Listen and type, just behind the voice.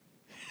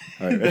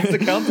All right. That's the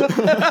countdown.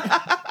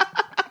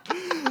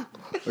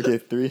 Okay,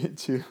 3,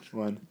 2,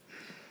 1.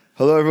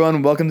 Hello,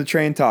 everyone. Welcome to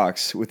Train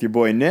Talks with your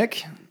boy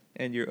Nick.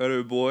 And your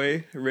other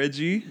boy,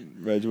 Reggie.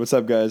 Reg, what's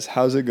up, guys?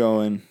 How's it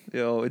going?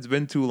 Yo, it's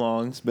been too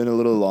long. It's been a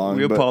little long.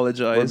 We but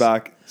apologize. We're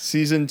back.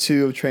 Season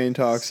 2 of Train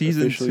Talks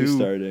Season officially 2.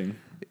 starting.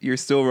 You're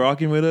still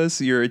rocking with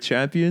us. You're a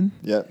champion.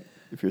 Yep.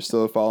 If you're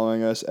still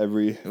following us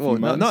every few Well,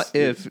 months. not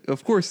if.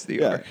 Of course they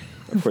Yeah, are.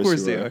 of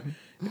course they you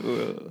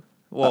are.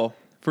 Well,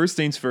 first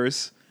things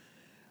first.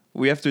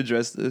 We have to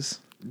address this.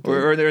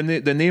 Okay.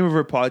 The name of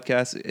our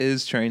podcast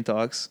is Train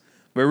Talks,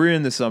 but we're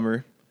in the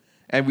summer,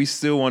 and we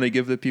still want to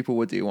give the people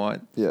what they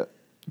want. Yeah.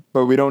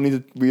 But we don't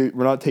need to.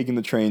 We're not taking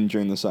the train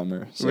during the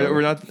summer. So.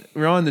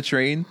 We're on the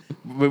train,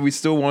 but we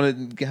still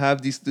want to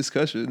have these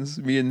discussions.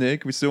 Me and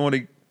Nick, we still want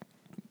to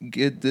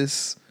get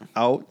this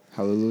out.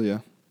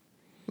 Hallelujah.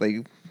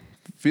 Like,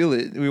 feel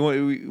it.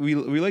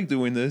 We like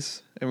doing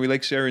this, and we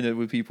like sharing it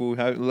with people. We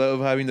love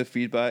having the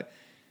feedback.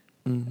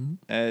 Mm-hmm.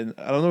 And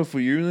I don't know if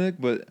for you,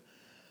 Nick, but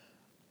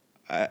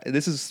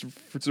this is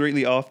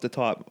straightly off the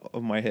top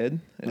of my head.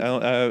 I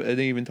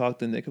didn't even talk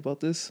to Nick about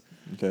this.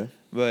 Okay.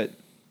 But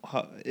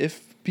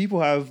if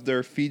people have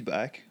their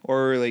feedback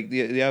or like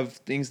they have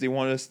things they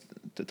want us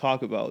to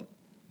talk about,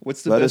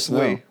 what's the best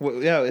way?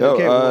 Well,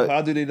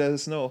 how do they let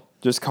us know?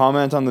 Just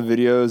comment on the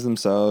videos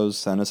themselves.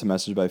 Send us a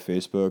message by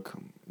Facebook.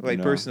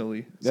 Like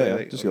personally. Yeah,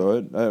 Like, just go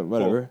ahead.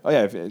 Whatever. Cool. Oh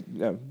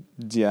yeah,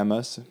 DM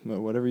us.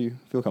 Whatever you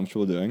feel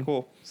comfortable doing.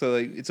 Cool. So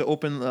like it's an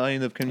open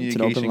line of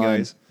communication, line.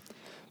 guys.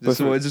 Just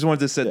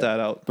wanted to set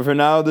that out. But for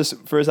now, this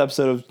first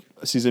episode of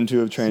season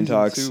 2 of Train Season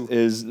Talks 2.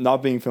 is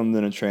not being filmed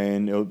in a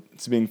train.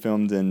 It's being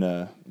filmed in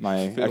my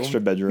extra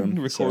bedroom.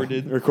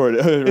 Recorded.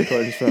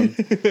 Recorded from.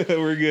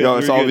 We're good. No,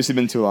 it's obviously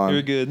been too long.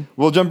 We're good.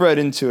 We'll jump right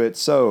into it.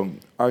 So,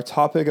 our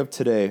topic of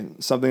today,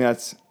 something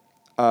that's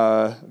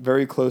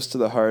very close to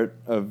the heart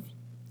of,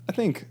 I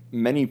think,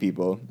 many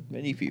people.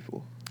 Many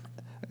people.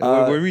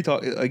 When we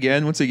talk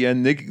once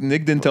again, Nick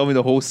didn't tell me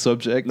the whole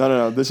subject.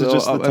 No. This So, is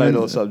just the I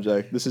title mean-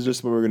 subject. This is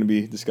just what we're going to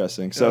be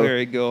discussing. So, there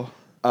you go.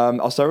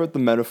 I'll start with the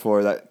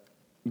metaphor that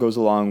goes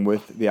along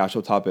with the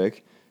actual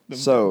topic.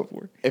 So,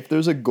 metaphor. if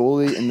there's a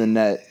goalie in the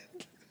net,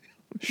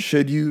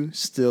 should you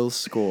still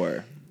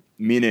score?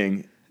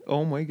 Meaning,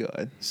 Oh my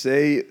god.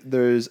 say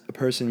there's a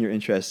person you're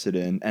interested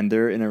in and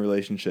they're in a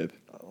relationship.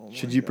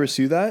 Should you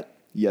pursue that?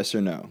 Yes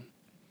or no?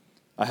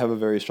 I have a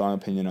very strong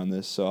opinion on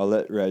this, so I'll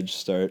let Reg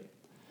start,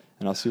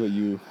 and I'll see what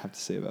you have to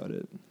say about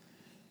it.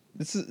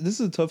 This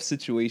is a tough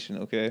situation.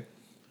 Okay.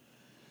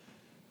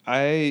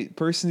 I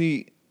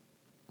personally,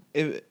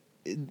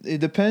 it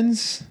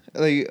depends.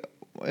 Like,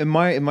 in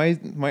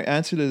my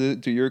answer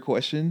to your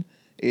question,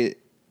 it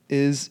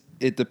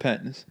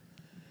depends.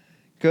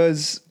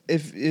 Because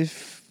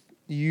if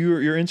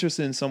you're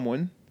interested in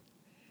someone,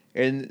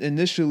 and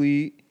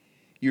initially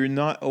you're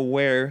not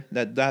aware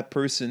that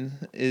person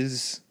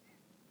is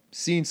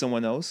seeing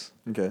someone else,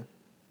 Okay.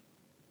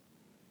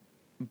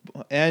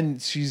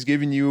 and she's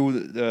giving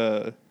you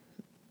the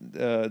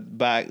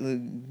back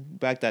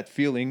that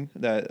feeling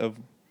that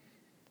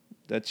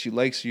she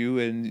likes you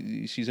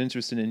and she's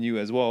interested in you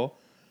as well,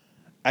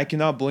 I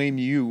cannot blame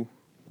you.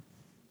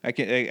 I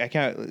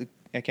can't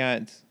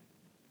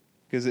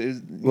because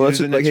let's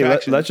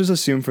just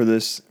assume for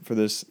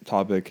this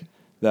topic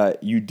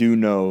that you do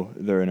know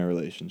they're in a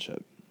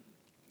relationship.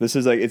 This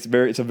is like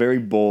it's a very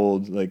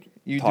bold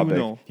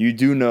topic. You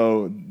do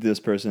know this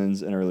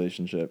person's in a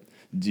relationship.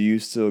 Do you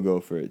still go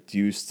for it? Do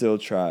you still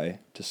try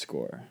to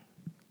score,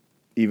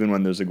 even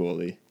when there's a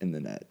goalie in the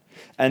net?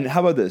 And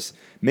how about this?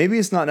 Maybe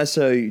it's not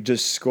necessarily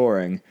just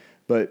scoring,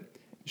 but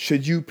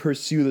should you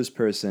pursue this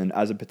person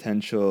as a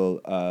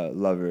potential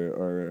lover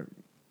or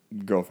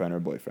girlfriend or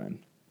boyfriend?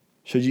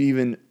 Should you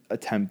even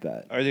attempt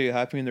that? Are they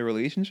happy in their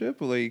relationship?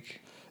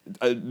 Like,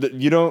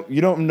 you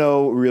don't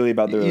know really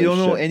about the relationship. You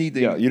don't know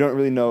anything. Yeah, you don't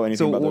really know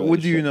anything about the So relationship. what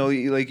do you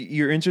know? Like,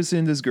 you're interested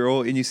in this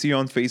girl and you see her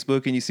on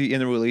Facebook and you see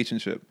in a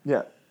relationship.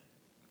 Yeah.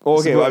 Well,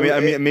 okay. So,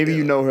 I mean, maybe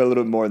you know her a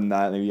little bit more than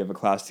that. Maybe you have a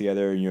class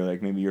together and you're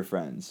like, maybe you're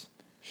friends.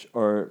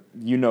 Or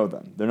you know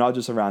them. They're not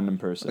just a random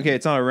person. Okay,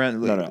 it's not a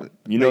random. No.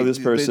 You know this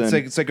person.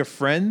 It's like a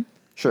friend.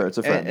 Sure, it's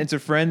a friend. And it's a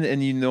friend,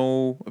 and you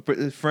know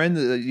a friend,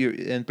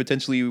 and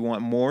potentially you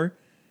want more.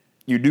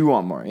 You do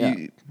want more, yeah.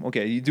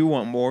 You do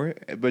want more,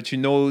 but you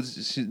know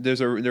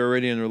they're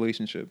already in a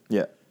relationship.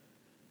 Yeah.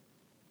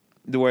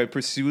 Do I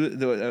pursue it?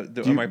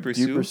 Do I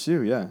pursue? Do you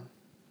pursue? Yeah.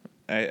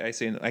 I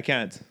say no. I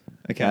can't.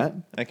 I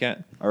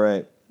can't. All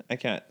right. I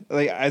can't.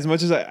 Like, as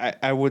much as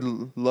I would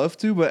love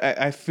to, but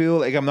I feel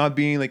like I'm not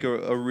being like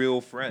a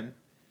real friend,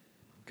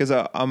 because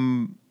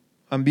I'm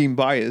being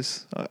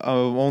biased.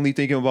 I'm only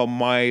thinking about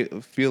my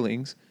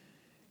feelings.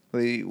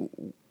 Like,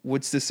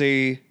 what's to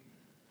say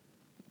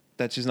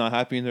that she's not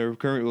happy in her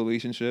current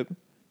relationship,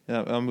 and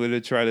I'm gonna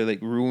try to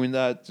like ruin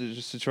that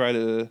just to try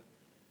to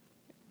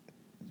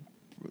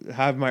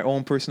have my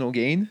own personal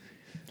gain?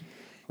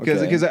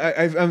 Because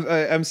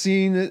I'm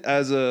seeing it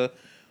as a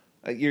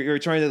you're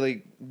trying to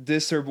like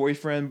diss her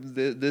boyfriend,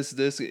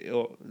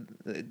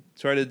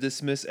 try to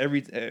dismiss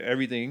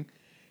everything,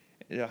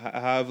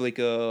 have like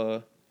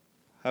a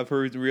have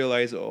her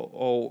realize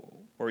or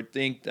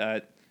think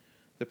that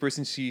the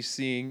person she's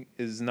seeing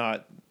is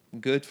not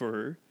good for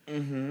her.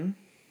 Mm-hmm.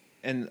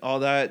 And all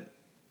that,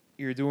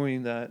 you're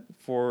doing that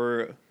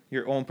for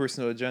your own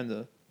personal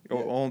agenda,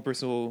 your own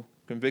personal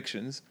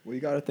convictions. Well,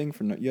 you gotta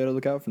you gotta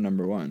look out for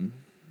number one.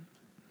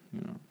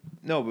 You know.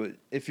 No, but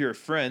if you're a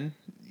friend,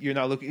 you're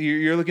not looking.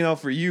 You're looking out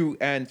for you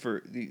and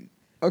for the.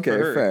 Okay, for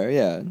her. Fair.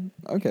 Yeah.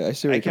 Okay, I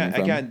see where you're coming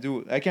from. I can't do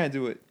it. I can't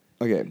do it.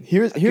 Okay,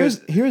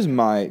 here's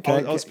my.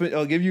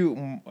 I'll give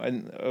you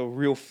a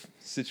real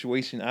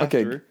situation after.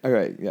 Okay. All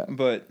right. Yeah.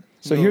 But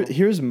so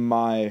here's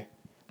my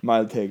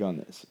take on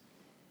this,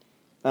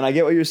 and I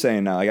get what you're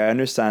saying now. Like I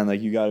understand.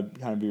 Like you gotta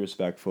kind of be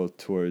respectful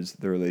towards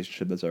the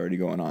relationship that's already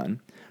going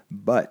on,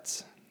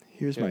 but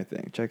here's my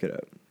thing. Check it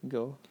out.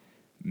 Go.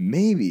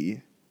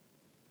 Maybe.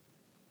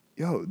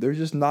 They're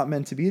just not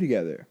meant to be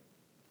together,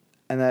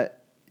 and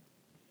that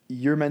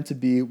you're meant to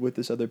be with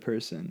this other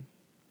person.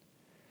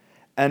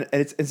 And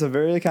it's a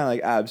very kind of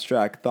like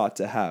abstract thought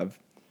to have,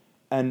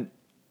 and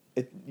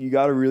you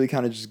got to really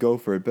kind of just go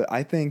for it. But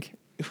I think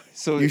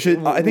so. You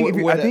should. I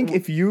think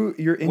if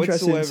you're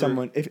interested in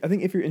someone,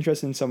 if you're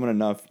interested in someone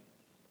enough,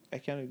 I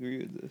can't agree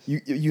with this.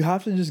 You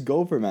have to just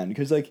go for it, man.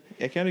 Because like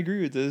I can't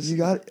agree with this. You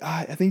got.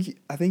 I think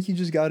you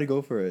just got to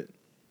go for it,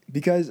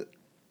 because.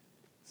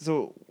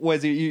 So what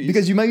is it?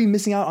 Because you might be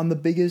missing out on the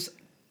biggest,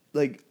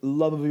 like,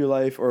 love of your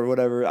life or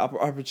whatever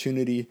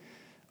opportunity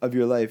of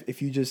your life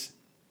if you just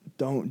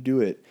don't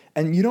do it.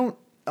 And you don't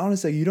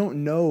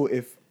know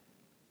if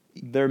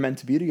they're meant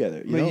to be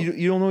together.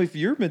 You don't know if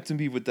you're meant to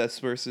be with that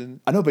person.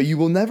 I know, but you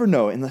will never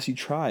know unless you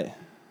try.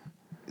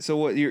 So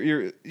what?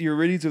 You're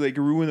ready to like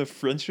ruin a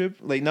friendship?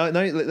 Like not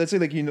let's say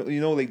like you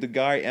know like the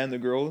guy and the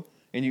girl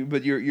and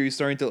you're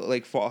starting to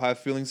like have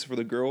feelings for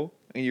the girl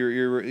and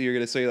you're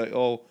gonna say like,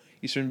 oh,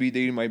 you shouldn't be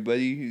dating my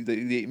buddy. You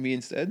date me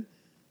instead.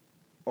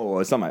 Oh,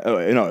 it's not my. Oh,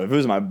 if it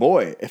was my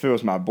boy,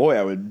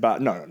 I would.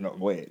 No,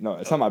 wait, no,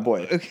 it's not my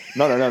boy. Okay.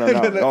 No.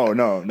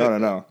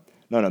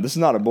 This is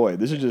not a boy.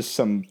 This is just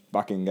some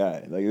fucking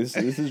guy. Like this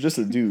is just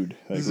a dude.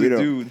 Like this is a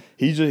dude.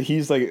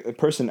 He's like a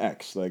person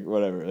X. Like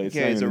whatever. Like,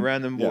 it's a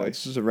random boy. Yeah,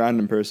 it's just a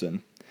random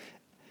person.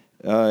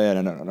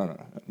 No.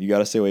 You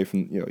gotta stay away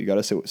from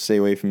stay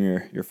away from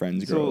your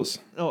friends' girls.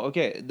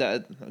 Okay.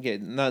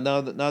 Now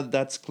that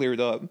that's cleared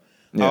up.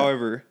 Yeah.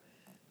 However.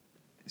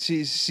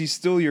 She's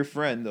still your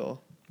friend though.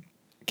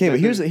 Okay, but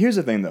here's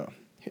the thing though.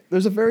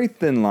 There's a very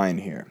thin line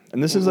here,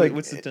 and this is like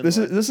what's the thin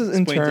line? This is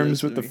in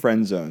terms with the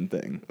friend zone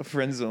thing. A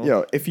friend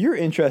zone. If you're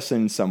interested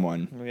in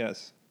someone,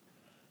 yes,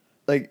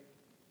 like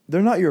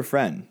they're not your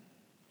friend.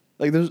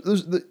 Like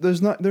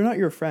they're not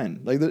your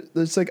friend. Like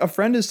there's like a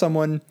friend is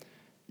someone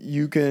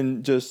you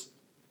can just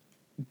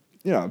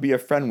be a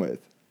friend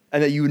with,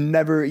 and that you would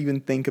never even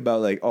think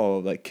about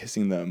like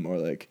kissing them or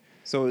like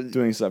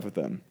doing stuff with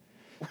them.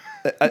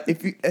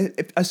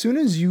 If as soon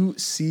as you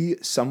see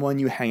someone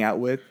you hang out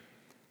with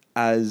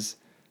as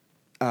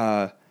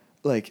as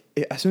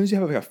soon as you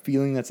have like a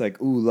feeling that's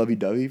like ooh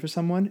lovey-dovey for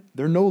someone,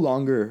 they're no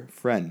longer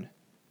friend.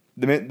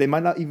 They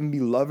might not even be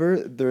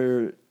lover.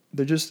 They're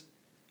just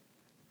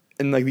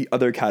in like the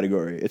other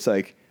category. It's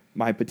like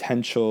my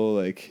potential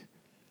like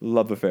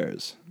love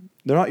affairs.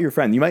 They're not your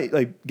friend. You might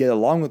like get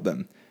along with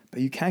them,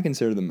 but you can't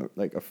consider them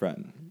like a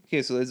friend.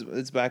 Okay, so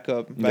let's back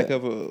up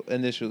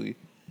initially.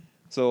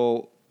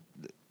 So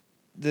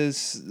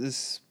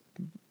this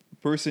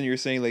person you're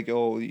saying like,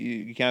 oh,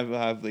 you can't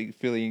have like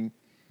feeling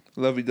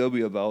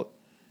lovey-dovey about.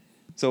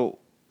 So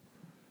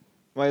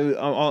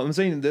I'm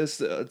saying this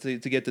to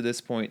get to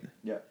this point.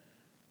 Yeah.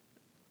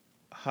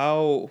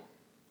 How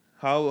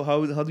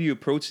do you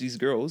approach these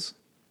girls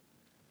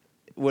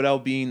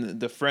without being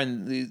the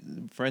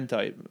friend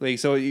type? Like,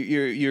 so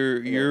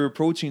you're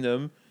approaching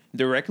them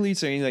directly,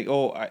 saying like,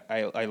 oh,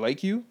 I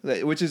like you,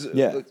 which is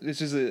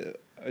a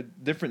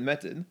different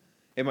method.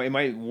 It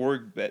might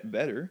work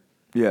better.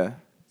 Yeah.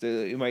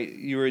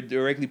 You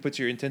directly put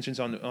your intentions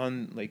on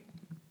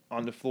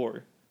the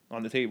floor,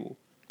 on the table.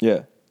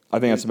 Yeah. I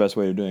think that's the best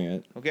way of doing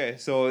it. Okay,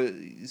 so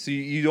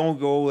you don't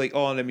go like,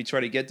 oh, let me try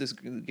to get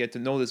to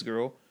know this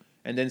girl,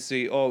 and then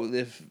say, oh,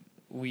 if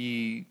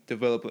we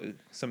develop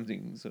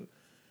something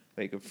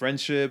like a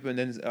friendship, and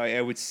then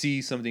I would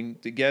see something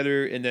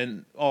together, and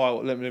then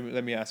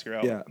let me ask her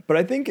out. Yeah, but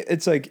I think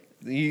it's like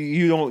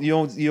you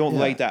don't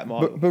like that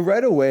model. But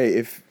right away,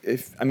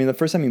 if I mean the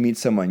first time you meet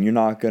someone, you're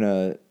not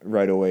gonna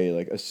right away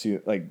like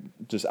assume like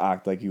just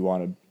act like you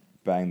want to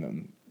bang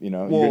them. You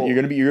know, well, you're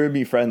gonna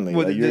be friendly.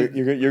 Well, like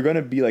you're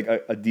gonna be like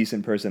a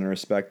decent person and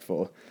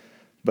respectful.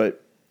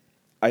 But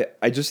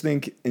I just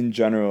think in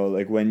general,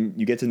 like when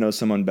you get to know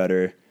someone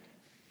better,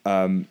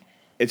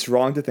 it's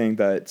wrong to think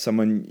that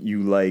someone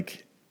you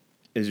like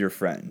is your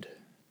friend.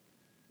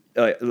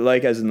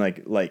 Like as in like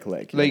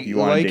you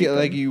want to date them.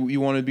 Like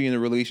you want to be in a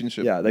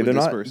relationship. Yeah, like with they're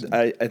not. Person.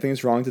 I think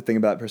it's wrong to think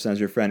about that person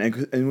as your friend,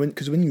 and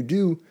because when you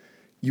do,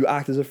 you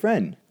act as a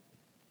friend,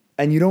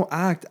 and you don't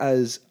act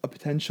as a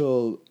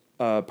potential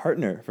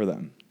partner for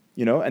them,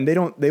 you know, and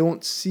they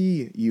won't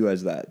see you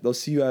as that. They'll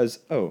see you as,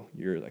 oh,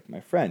 you're like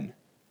my friend.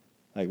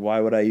 Like, why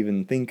would I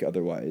even think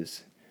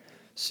otherwise?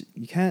 So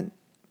you can't.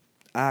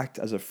 act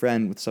as a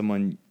friend with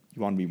someone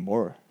you want to be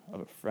more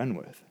of a friend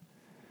with.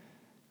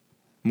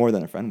 More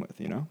than a friend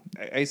with, you know?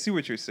 I see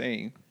what you're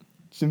saying.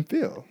 Tu me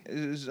feel.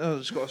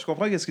 Je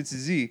comprends ce que tu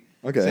dis.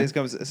 Okay.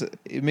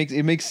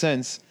 It makes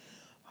sense.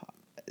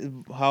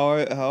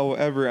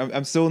 However,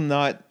 I'm still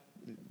not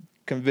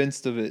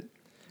convinced of it.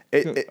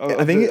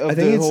 I think the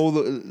it's whole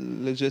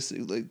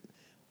logistic. Like,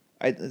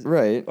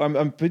 right.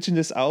 I'm pitching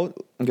this out.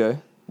 Okay.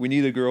 We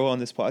need a girl on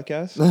this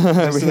podcast.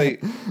 Just to,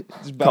 like,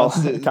 just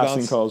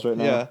casting calls right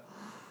now. Yeah.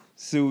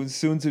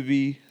 Soon to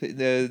be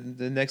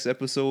the next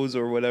episodes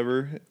or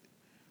whatever.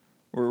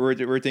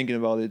 We're thinking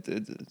about it.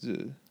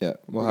 Yeah,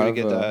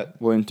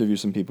 we'll interview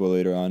some people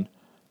later on.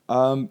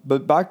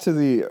 But back to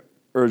the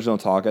original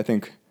talk, I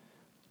think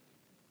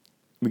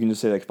we can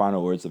just say like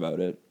final words about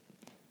it.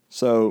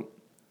 So,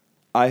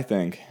 I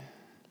think,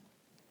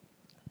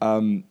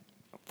 for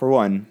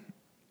one,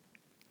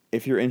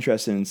 if you're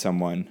interested in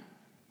someone,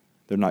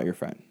 they're not your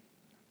friend.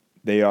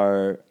 They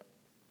are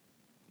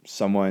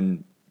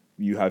someone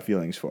you have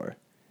feelings for.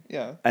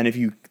 Yeah. And if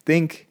you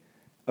think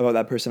about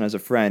that person as a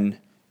friend,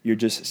 you're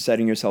just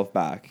setting yourself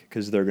back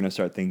because they're going to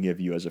start thinking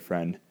of you as a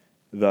friend.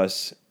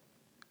 Thus,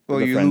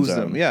 you lose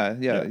them. Yeah,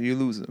 you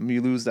lose them.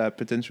 You lose that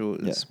potential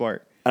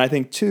spark. And I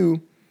think,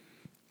 too,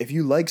 if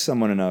you like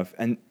someone enough,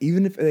 and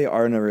even if they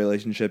are in a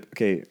relationship,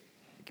 okay,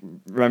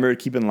 remember,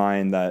 keep in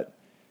line that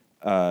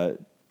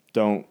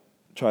don't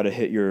try to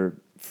hit your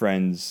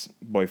friends,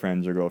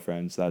 boyfriends or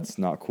girlfriends. That's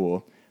not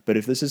cool. But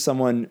if this is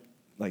someone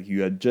like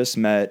you had just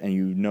met and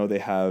you know they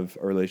have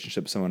a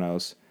relationship with someone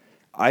else,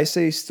 I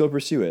say still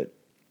pursue it.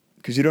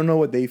 Because you don't know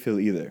what they feel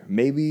either.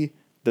 Maybe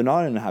they're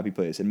not in a happy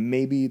place, and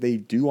maybe they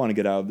do want to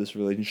get out of this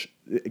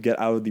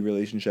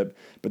relationship,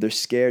 but they're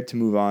scared to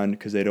move on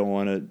because they don't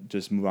want to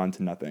just move on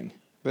to nothing.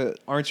 But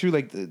aren't you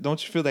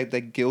don't you feel like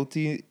that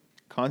guilty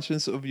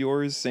conscience of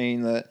yours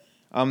saying that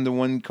I'm the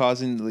one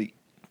causing like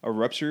a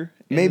rupture?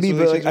 Maybe,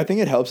 but like I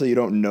think it helps that you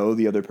don't know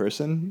the other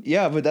person.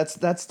 Yeah, but that's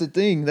the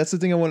thing. That's the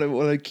thing I want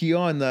to key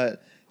on,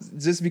 that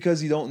just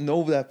because you don't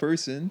know that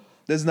person.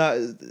 That's not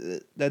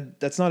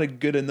a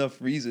good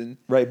enough reason,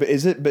 right? But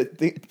is it? But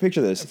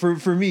picture this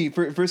for me.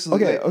 First,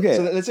 okay.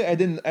 So let's say I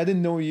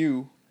didn't know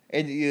you,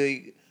 and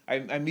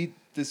I meet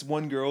this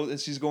one girl, and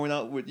she's going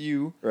out with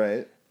you,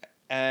 right?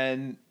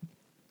 And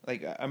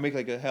like I make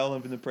like a hell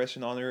of an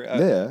impression on her.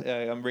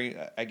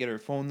 I get her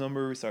phone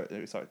number. We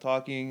start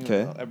talking.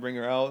 Okay. I bring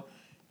her out,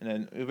 and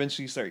then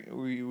eventually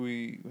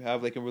we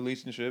have like a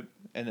relationship,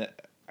 and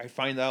I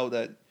find out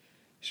that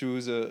she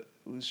was a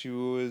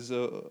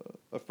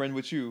friend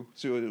with you.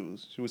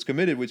 She was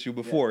committed with you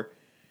before,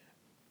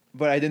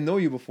 but I didn't know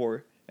you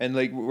before, and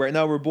like right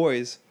now we're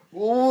boys.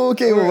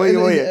 Okay,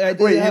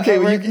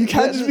 wait. You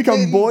can't just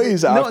become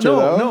boys after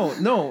though.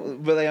 No.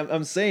 But like,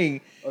 I'm saying,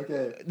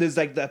 okay, there's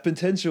like that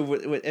potential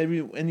with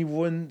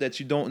anyone that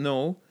you don't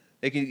know.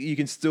 Like you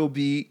can still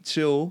be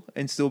chill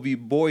and still be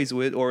boys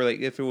with, or like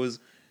if it was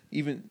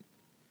even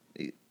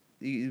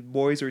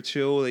boys or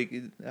chill, like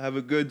have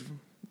a good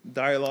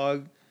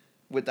dialogue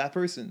with that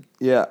person.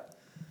 Yeah,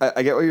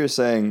 I get what you're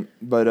saying,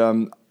 but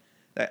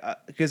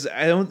because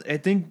I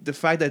think the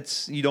fact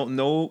that you don't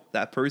know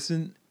that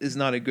person is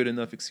not a good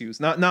enough excuse.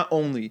 Not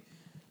only.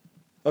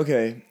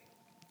 Okay.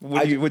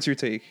 What's your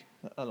take?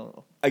 I don't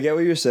know. I get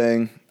what you're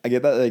saying. I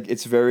get that, like,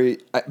 it's very...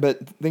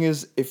 but the thing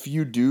is, if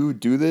you do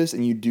this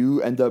and you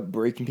do end up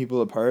breaking people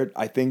apart,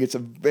 I think it's a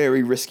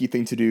very risky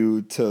thing to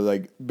do to,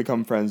 like,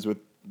 become friends with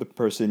the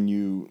person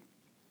you,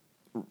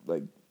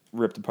 like,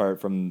 ripped apart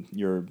from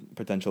your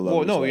potential love.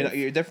 Well, no,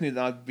 you're definitely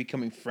not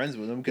becoming friends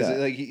with him, because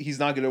like he's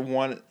not going to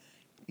want...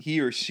 He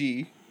or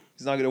she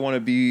is not going to want to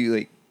be,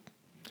 like,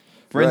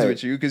 friends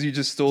with you because you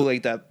just stole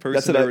like that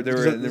person they were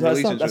in the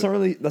relationship.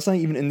 That's not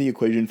even in the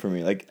equation for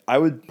me. Like, I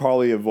would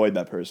probably avoid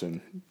that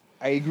person.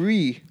 I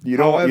agree. You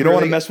don't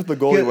want to mess with the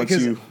goalie once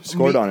you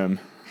scored on him.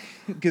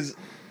 Because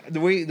the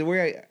way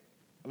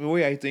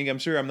I think, I'm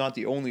sure I'm not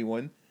the only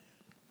one.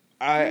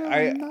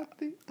 I'm not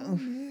the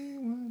only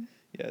one.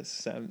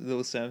 Yes,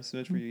 little Sam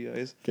Smith for you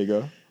guys. Okay,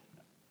 go.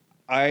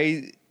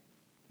 I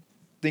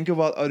think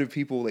about other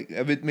people like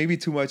a bit, maybe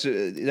too much.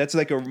 That's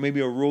like maybe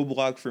a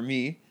roadblock for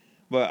me.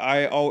 But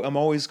I'm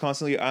always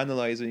constantly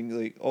analyzing,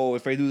 like, oh,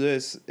 if I do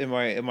this, am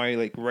I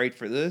like right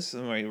for this?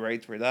 Am I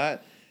right for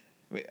that?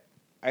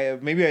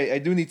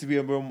 I do need to be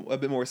a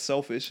bit more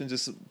selfish and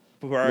just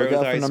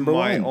prioritize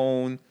my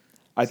own,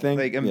 I think,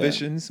 like,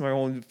 ambitions, my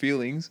own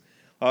feelings.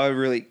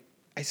 However, like,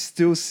 I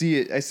still see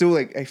it. I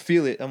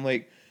feel it. I'm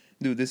like,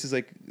 dude, this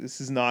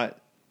is not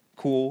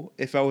cool.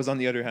 If I was on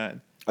the other hand.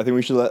 I think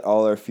we should let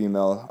all our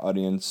female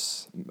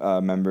audience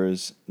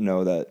members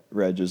know that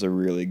Reg is a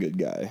really good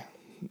guy.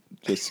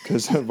 Just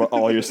because of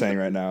all you're saying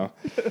right now.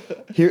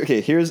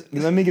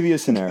 Let me give you a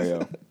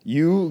scenario.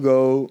 You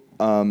go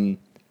on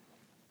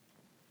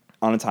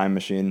a time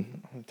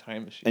machine.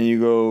 And you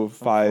go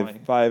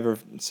 5 or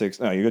 6.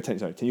 No, you go 10.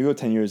 Sorry, you go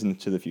 10 years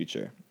into the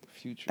future.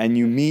 And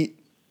you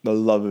meet the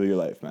love of your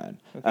life, man.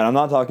 Okay. And I'm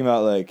not talking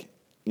about like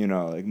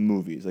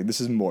movies. Like,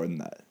 this is more than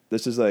that.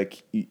 This is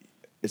like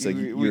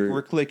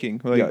we're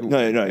clicking. Like,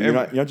 no, you're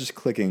not just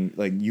clicking.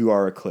 Like, you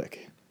are a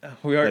click.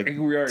 We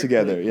are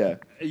together. Yeah.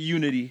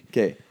 Unity.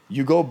 Okay.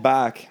 You go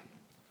back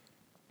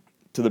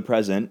to the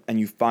present and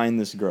you find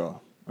this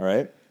girl. All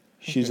right.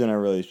 She's in a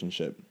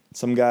relationship.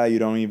 Some guy you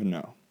don't even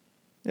know.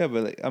 Yeah,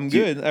 but like, I'm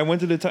good. I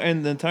went to the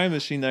time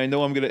machine. I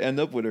know I'm gonna end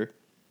up with her.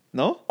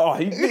 No? Oh,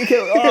 you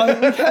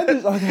can't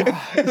just.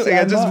 Okay,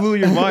 I just blew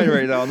your mind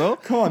right now. No?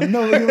 Come on,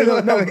 no.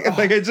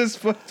 Like I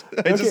just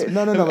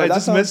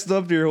messed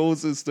up your whole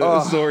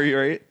story,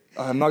 right?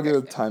 I'm not good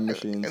with time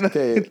machines.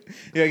 Okay.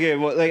 Yeah. Okay.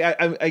 Well, like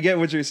I get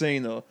what you're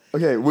saying though.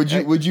 Okay. Would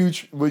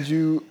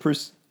you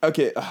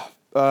okay.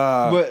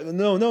 But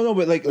no.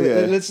 But like,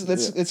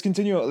 let's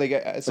continue.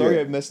 Like, sorry,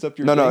 I messed up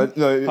your. No.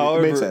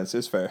 However, it made sense.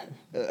 It's fair.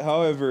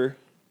 However,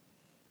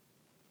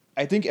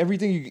 I think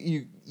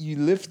everything you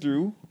live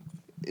through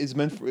is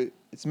meant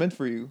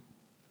for you,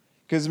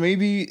 because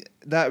maybe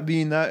that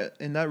being that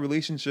in that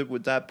relationship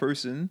with that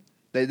person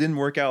that didn't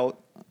work out.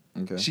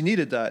 Okay. She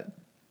needed that.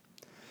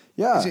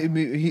 Yeah.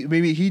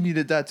 Maybe he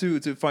needed that too,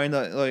 to find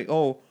out like,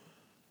 oh,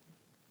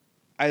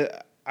 I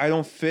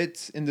don't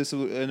fit in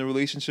a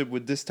relationship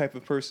with this type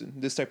of person,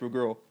 this type of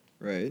girl.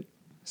 Right.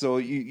 So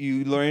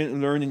you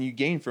learn and you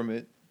gain from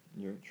it.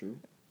 You're true.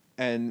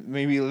 And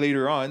maybe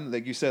later on,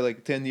 like you said,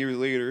 like 10 years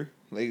later,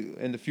 like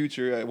in the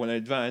future, when I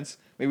advance,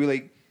 maybe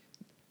like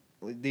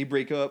they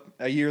break up.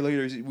 A year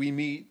later, we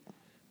meet,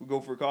 we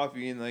go for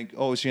coffee, and like,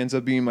 oh, she ends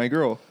up being my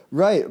girl.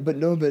 Right, but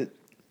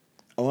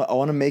I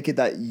want to make it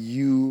that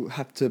you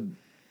have to.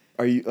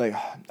 Are you like?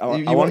 I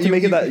want to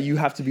make it that you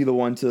have to be the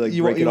one to like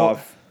break it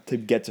off to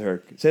get to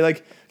her. Say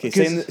like, okay,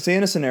 say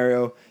in a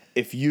scenario,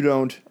 if you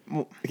don't,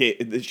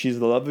 okay, she's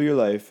the love of your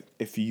life.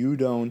 If you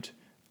don't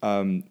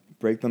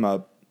break them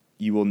up,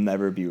 you will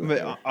never be with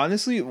her. But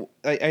honestly,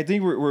 I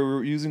think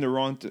we're using the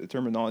wrong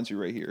terminology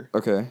right here.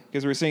 Okay.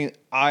 Because we're saying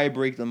I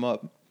break them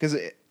up, because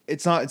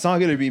it's not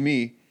gonna be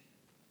me.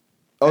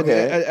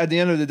 Okay. At the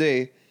end of the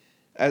day,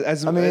 as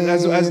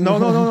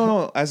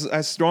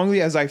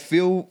strongly as I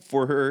feel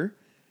for her,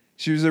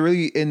 she was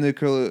really in a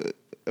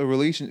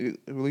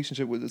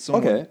relationship with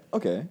someone.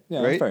 Okay.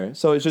 Yeah, right? fair.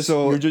 So it's just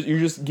you're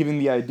just giving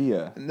the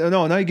idea.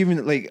 No, not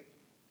giving like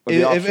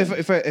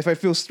if I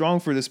feel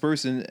strong for this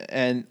person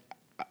and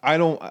I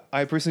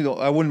personally don't.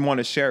 I wouldn't want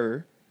to share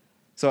her.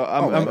 So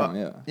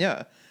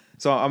yeah.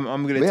 So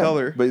I'm gonna tell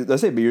her. But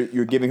that's it. But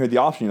you're giving her the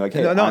option. You're like,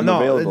 hey, I'm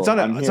available. It's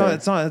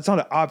not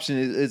an option.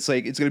 It's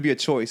like it's gonna be a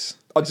choice.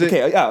 A choice.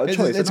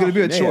 It's gonna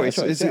be a choice.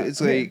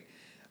 It's like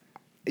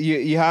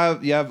you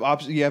have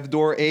options. You have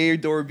door A or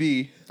door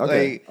B.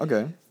 Okay. Like,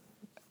 okay.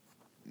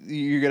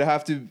 You're gonna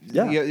have to.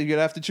 Yeah. You're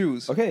gonna have to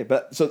choose. Okay,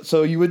 but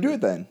so you would do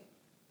it then.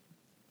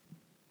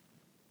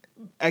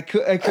 I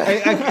could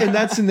in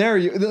that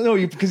scenario. No,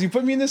 because you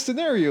put me in this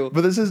scenario.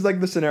 But this is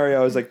like the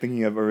scenario I was like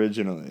thinking of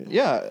originally.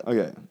 Yeah.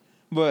 Okay.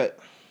 But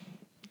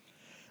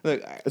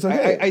look, it's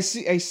okay. I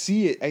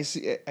see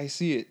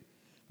it.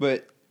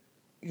 But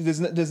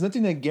there's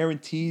nothing that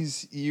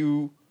guarantees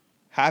you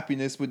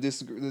happiness with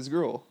this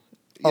girl.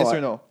 Yes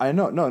or no? I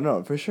know,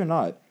 no, for sure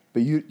not.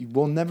 But you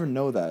will never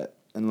know that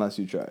unless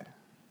you try.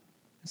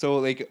 So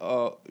like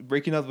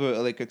breaking up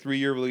a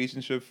 3-year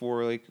relationship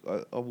for like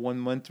a 1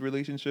 month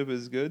relationship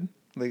is good.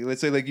 Like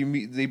let's say like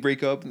they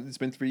break up, it's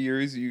been 3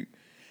 years, you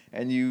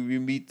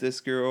meet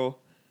this girl,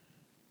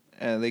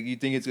 and like you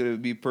think it's gonna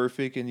be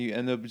perfect, and you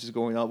end up just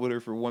going out with her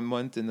for 1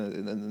 month, and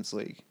then it's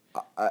like,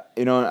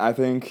 I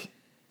think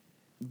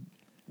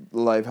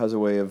life has a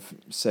way of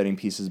setting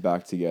pieces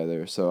back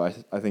together. So I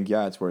think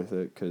it's worth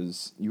it,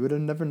 because you would have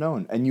never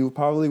known, and you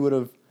probably would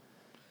have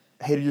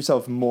hated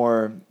yourself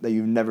more that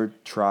you've never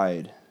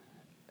tried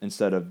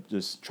instead of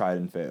just tried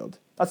and failed.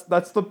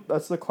 That's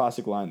the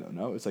classic line though.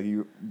 No, it's like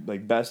you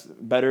like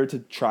better to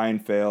try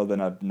and fail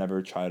than I've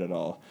never tried at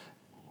all.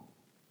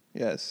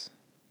 Yes.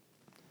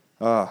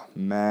 Oh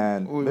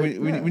man, we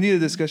need a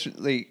discussion.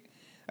 Like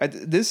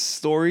this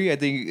story, I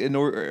think it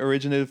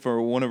originated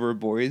from one of our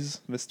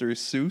boys, Mr.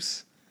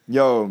 Zeus.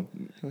 Yo,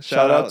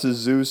 shout out to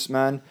Zeus,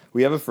 man.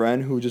 We have a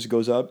friend who just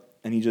goes up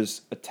and he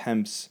just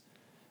attempts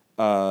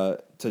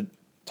to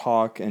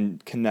talk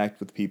and connect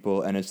with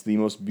people, and it's the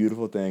most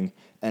beautiful thing,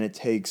 and it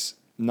takes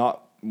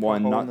not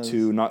one, not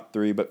two, not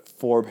three, but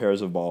 4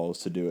 pairs of balls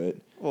to do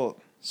it. Well,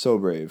 so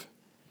brave.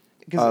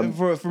 Because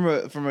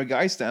from a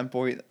guy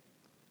standpoint,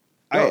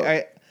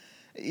 I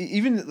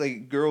even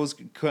like girls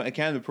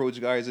can't approach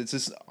guys. It's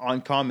just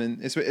uncommon,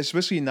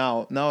 especially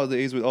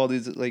nowadays with all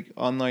these like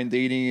online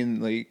dating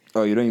and like.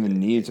 Oh, you don't even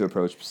need to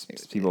approach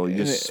people. You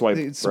just swipe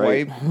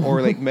right.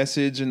 Or like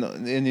message,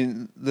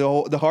 and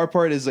the hard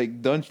part is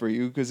like done for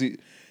you, because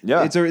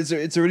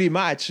it's already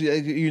matched.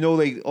 You know,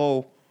 like,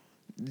 oh,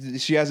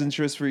 she has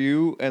interest for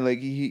you, and like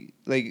he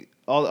like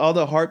all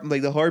the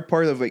hard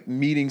part of like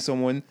meeting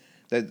someone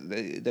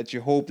that you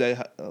hope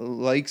that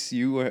likes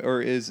you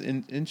or is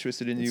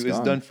interested in you is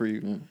done for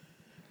you. Yeah.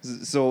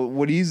 So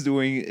what he's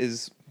doing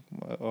is,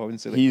 I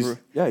wouldn't say like he's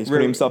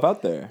putting himself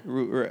out there.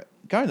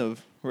 Kind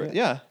of,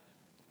 yeah.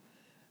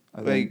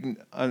 Like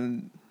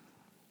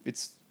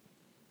it's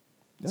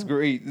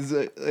great. It's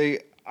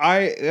like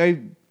I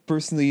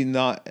personally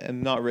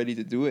am not ready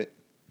to do it.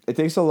 It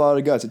takes a lot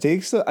of guts.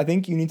 I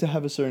think you need to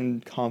have a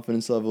certain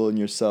confidence level in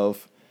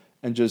yourself,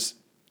 and just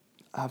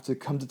have to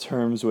come to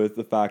terms with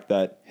the fact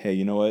that, hey,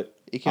 you know what?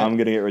 I'm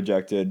gonna get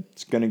rejected.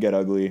 It's gonna get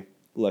ugly.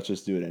 Let's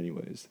just do it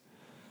anyways.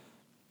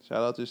 Shout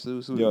out to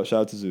Zeus. Yo,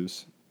 shout out to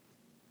Zeus.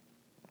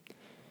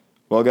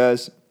 Well,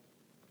 guys,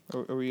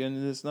 are we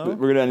ending this now?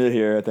 We're gonna end it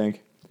here, I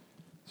think.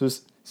 So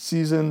it's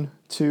season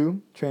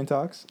 2, Train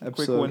Talks,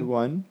 episode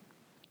 1.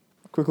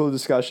 Quick little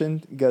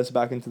discussion. Get us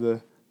back into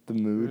the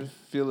mood.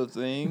 Feel of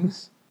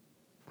things.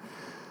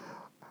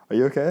 Are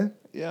you okay?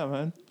 Yeah,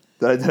 man.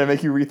 Did I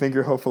make you rethink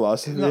your whole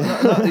philosophy?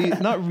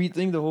 Not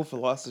rethink the whole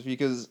philosophy,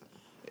 because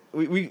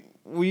we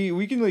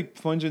can like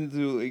plunge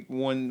into like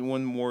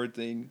one more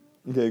thing.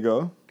 Okay,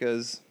 go.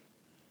 Because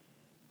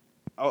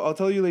I'll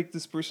tell you like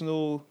this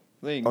personal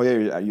thing. Oh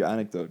yeah, your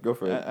anecdote. Go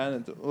for it.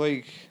 Anecdote,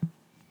 like,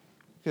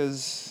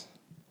 because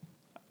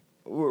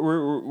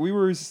we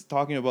were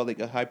talking about like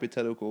a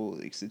hypothetical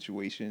like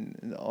situation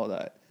and all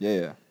that.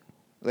 Yeah.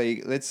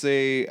 Like, let's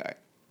say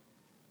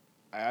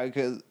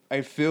because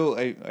I feel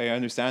I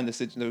understand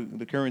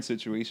the current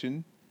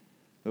situation,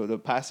 the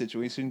past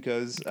situation,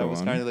 because I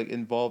was kind of like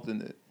involved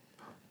in it.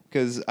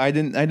 Because I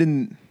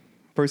didn't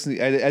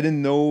personally, I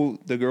didn't know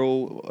the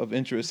girl of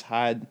interest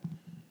had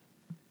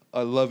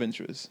a love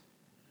interest.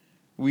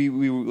 We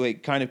were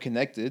like kind of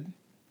connected.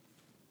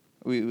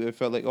 We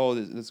felt like, oh,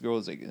 this girl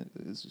is like,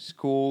 this is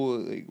cool.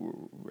 Like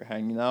we're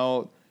hanging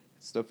out,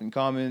 stuff in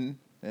common,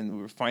 and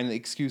we're finding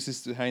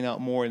excuses to hang out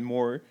more and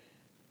more,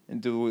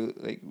 until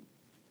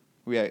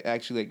we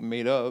actually like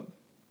made out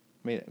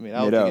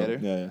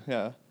together.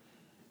 Yeah.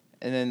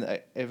 And then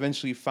I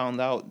eventually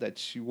found out that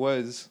she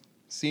was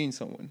seeing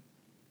someone.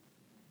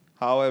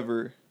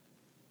 However,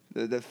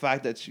 the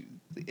fact that she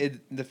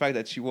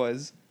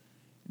was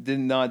did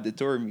not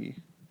deter me.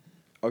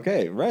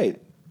 Okay,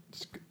 right.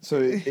 So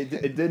it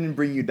didn't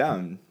bring you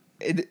down.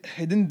 It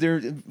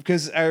didn't,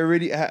 because I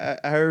already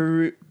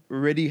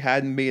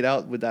had made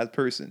out with that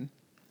person.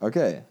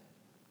 Okay.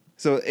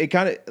 So it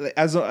kind of like,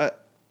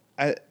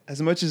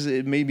 as much as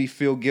it made me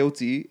feel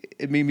guilty,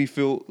 it made me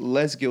feel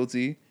less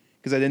guilty,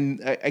 because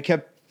I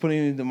kept putting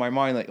it into my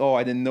mind like, oh,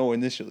 I didn't know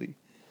initially.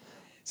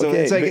 So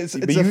okay, it's like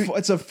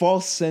it's a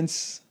false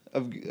sense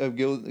of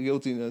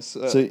guiltiness.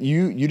 So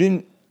you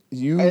didn't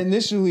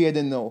initially I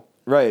didn't know.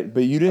 Right,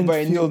 but you didn't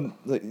feel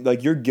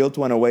like your guilt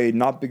went away,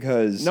 not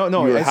because you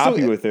were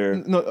happy with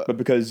her, but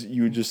because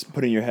you just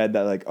put in your head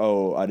that like,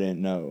 oh, I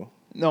didn't know.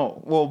 No,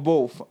 well,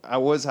 both. I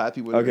was happy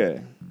with her.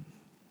 Okay.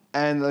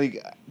 And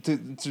like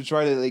to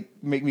try to like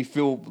make me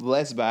feel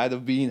less bad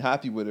of being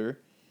happy with her,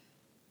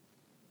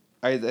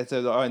 I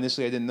said, oh,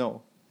 initially I didn't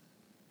know.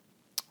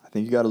 I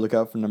think you got to look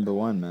out for number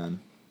 1, man.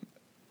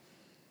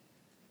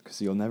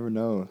 Because you'll never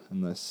know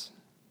unless,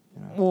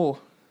 you know. Well,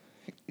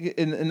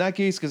 in that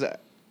case, because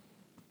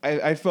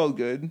I felt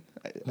good.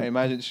 I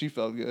imagine she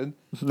felt good.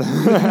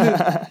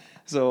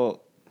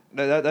 So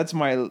that's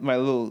my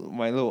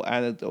little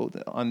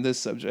anecdote on this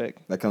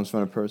subject. That comes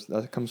from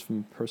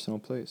personal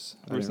place.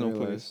 Personal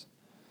place.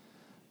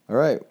 All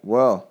right.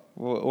 Well,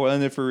 we'll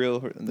end it for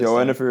real. We'll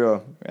end it for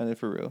real. End it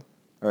for real.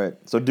 All right.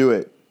 So do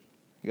it,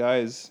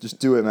 guys. Just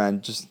do it,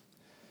 man. Just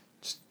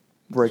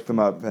break them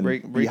up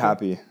and be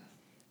happy.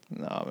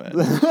 Nah, man.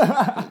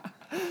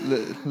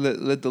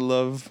 let the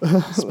love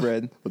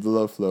spread. Let the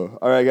love flow.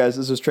 All right, guys.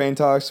 This was Train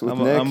Talks with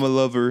Nick. I'm a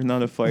lover,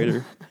 not a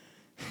fighter.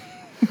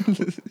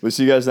 We'll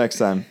see you guys next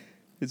time.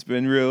 It's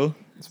been real.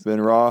 It's been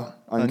raw,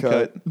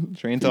 uncut.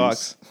 Train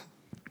Talks.